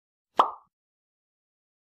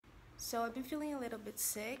So I've been feeling a little bit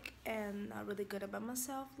sick and not really good about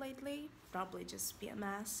myself lately, probably just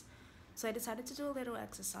PMS. So I decided to do a little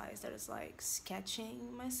exercise that is like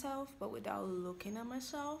sketching myself but without looking at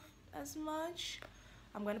myself as much.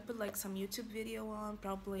 I'm gonna put like some YouTube video on,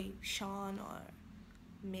 probably Sean or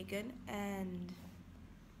Megan, and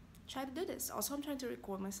try to do this. Also, I'm trying to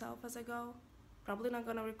record myself as I go. Probably not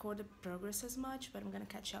gonna record the progress as much, but I'm gonna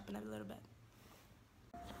catch up in a little bit.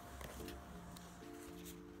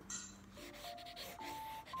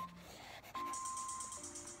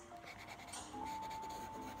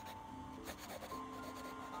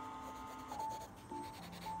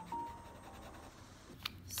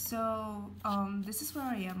 So, this is where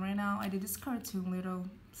I am right now. I did this cartoon little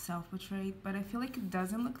self-portrait, but I feel like it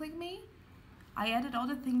doesn't look like me. I added all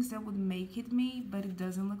the things that would make it me, but it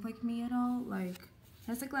doesn't look like me at all. Like, it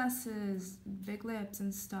has the glasses, big lips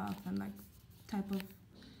and stuff, and like type of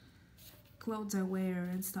clothes I wear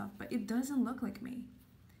and stuff, but it doesn't look like me.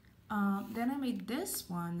 Then I made this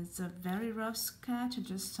one. It's a very rough sketch. I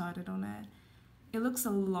just started on it. It looks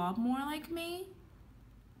a lot more like me,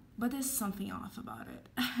 but there's something off about it.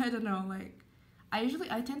 I don't know, like,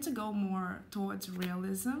 I tend to go more towards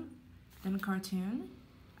realism than cartoon.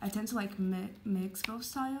 I tend to like mix both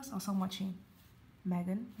styles. Also, I'm watching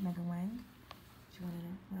Megan Wang, if you want to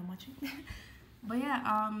know what I'm watching. But yeah,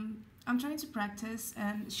 I'm trying to practice,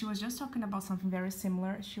 and she was just talking about something very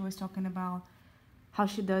similar. She was talking about how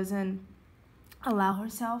she doesn't allow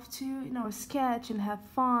herself to, sketch and have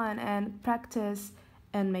fun and practice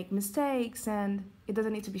and make mistakes, and it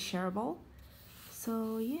doesn't need to be shareable.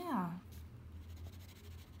 So yeah.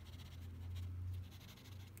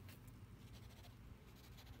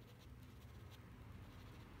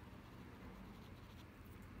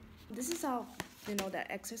 This is how that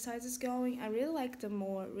exercise is going. I really like the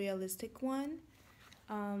more realistic one.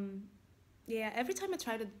 Yeah, every time I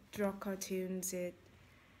try to draw cartoons, I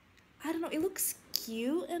don't know, it looks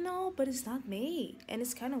cute and all, but it's not me, and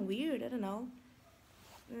it's kind of weird. I don't know.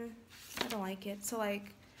 I don't like it. So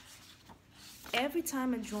like every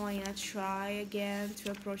time I'm drawing, I try again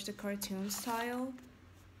to approach the cartoon style,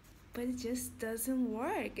 but it just doesn't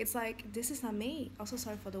work. It's like, this is not me. Also,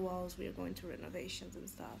 sorry for the walls. We are going through renovations and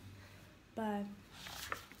stuff. But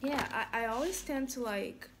yeah, I always tend to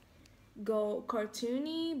like go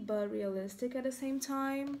cartoony but realistic at the same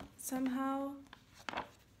time somehow.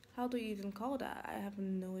 How do you even call that? I have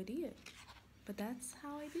no idea. But that's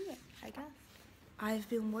how I do it, I guess. I've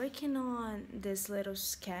been working on this little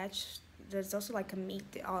sketch. There's also like a meet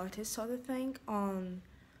the artist sort of thing on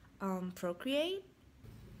Procreate.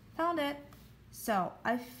 Found it. So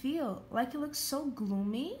I feel like it looks so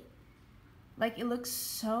gloomy. Like it looks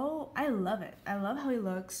so, I love it. I love how it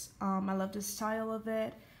looks. I love the style of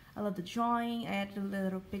it. I love the drawing. I added a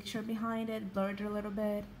little picture behind it, blurred it a little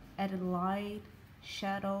bit, added light,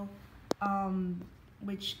 shadow,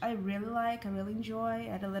 which I really like. I really enjoy.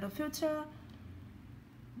 Add a little filter.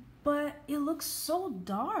 But it looks so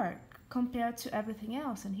dark compared to everything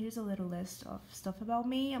else. And here's a little list of stuff about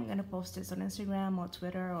me. I'm gonna post this on Instagram or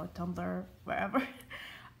Twitter or Tumblr, wherever.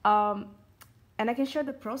 And I can share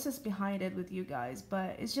the process behind it with you guys,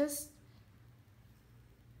 but it's just,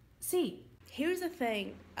 see, here's the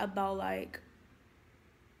thing about like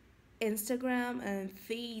Instagram and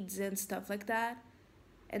feeds and stuff like that,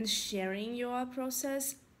 and sharing your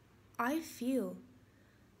process. I feel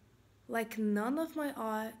like none of my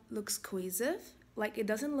art looks cohesive. Like it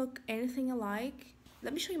doesn't look anything alike.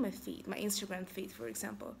 Let me show you my feed, my Instagram feed, for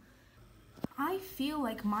example. I feel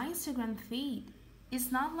like my Instagram feed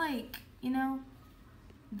is not like,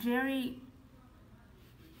 very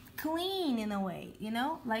clean in a way,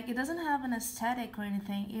 like it doesn't have an aesthetic or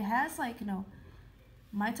anything. It has like,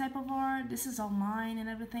 my type of art. This is all mine and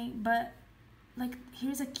everything, but like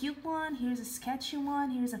here's a cute one, here's a sketchy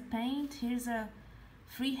one, here's a paint, here's a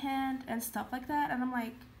freehand and stuff like that, and I'm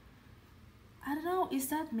like, I don't know, is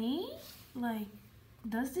that me? Like,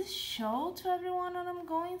 does this show to everyone what I'm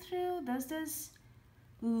going through? Does this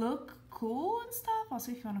look cool and stuff?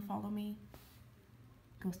 Also, if you want to follow me,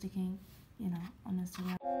 Ghosty King, on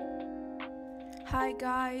Instagram. Hi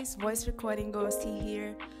guys, voice recording Ghosty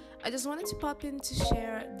here. I just wanted to pop in to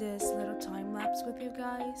share this little time lapse with you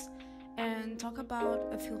guys and talk about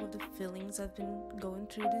a few of the feelings I've been going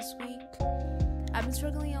through this week. I've been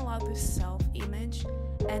struggling a lot with self-image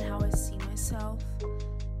and how I see myself.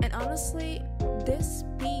 And honestly, this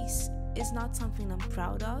piece is not something I'm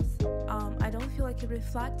proud of. I don't feel like it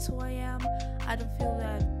reflects who I am. I don't feel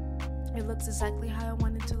that it looks exactly how I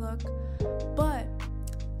want it to look. But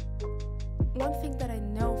one thing that I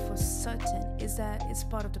know for certain is that it's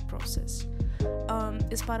part of the process.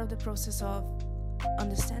 It's part of the process of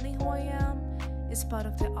understanding who I am is part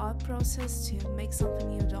of the art process to make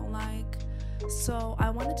something you don't like. So I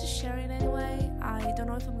wanted to share it anyway. I don't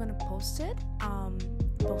know if I'm gonna post it,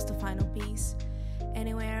 post the final piece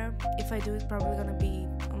anywhere. If I do, it's probably gonna be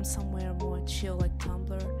somewhere more chill like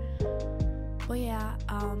Tumblr. But yeah,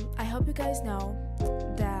 I hope you guys know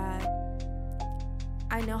that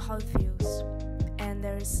I know how it feels, and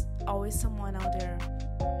there's always someone out there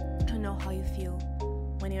who know how you feel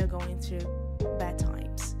when you're going through bad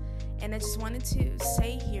times. And I just wanted to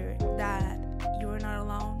say here that you're not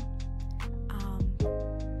alone.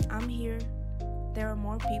 I'm here. There are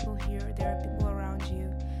more people here. There are people around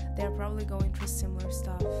you. They're probably going through similar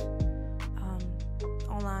stuff.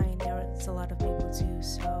 Online, there's a lot of people too.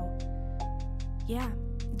 So yeah,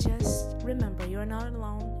 just remember, you're not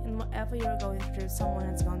alone. And whatever you're going through, someone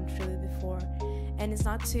has gone through it before. And it's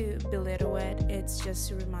not to belittle it, it's just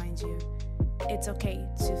to remind you it's okay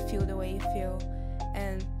to feel the way you feel,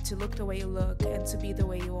 and to look the way you look, and to be the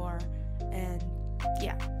way you are. And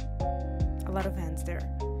yeah, a lot of hands there.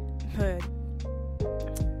 But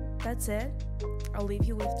that's it. I'll leave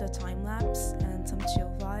you with the time lapse and some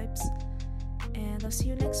chill vibes, and I'll see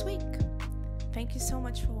you next week. Thank you so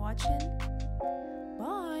much for watching.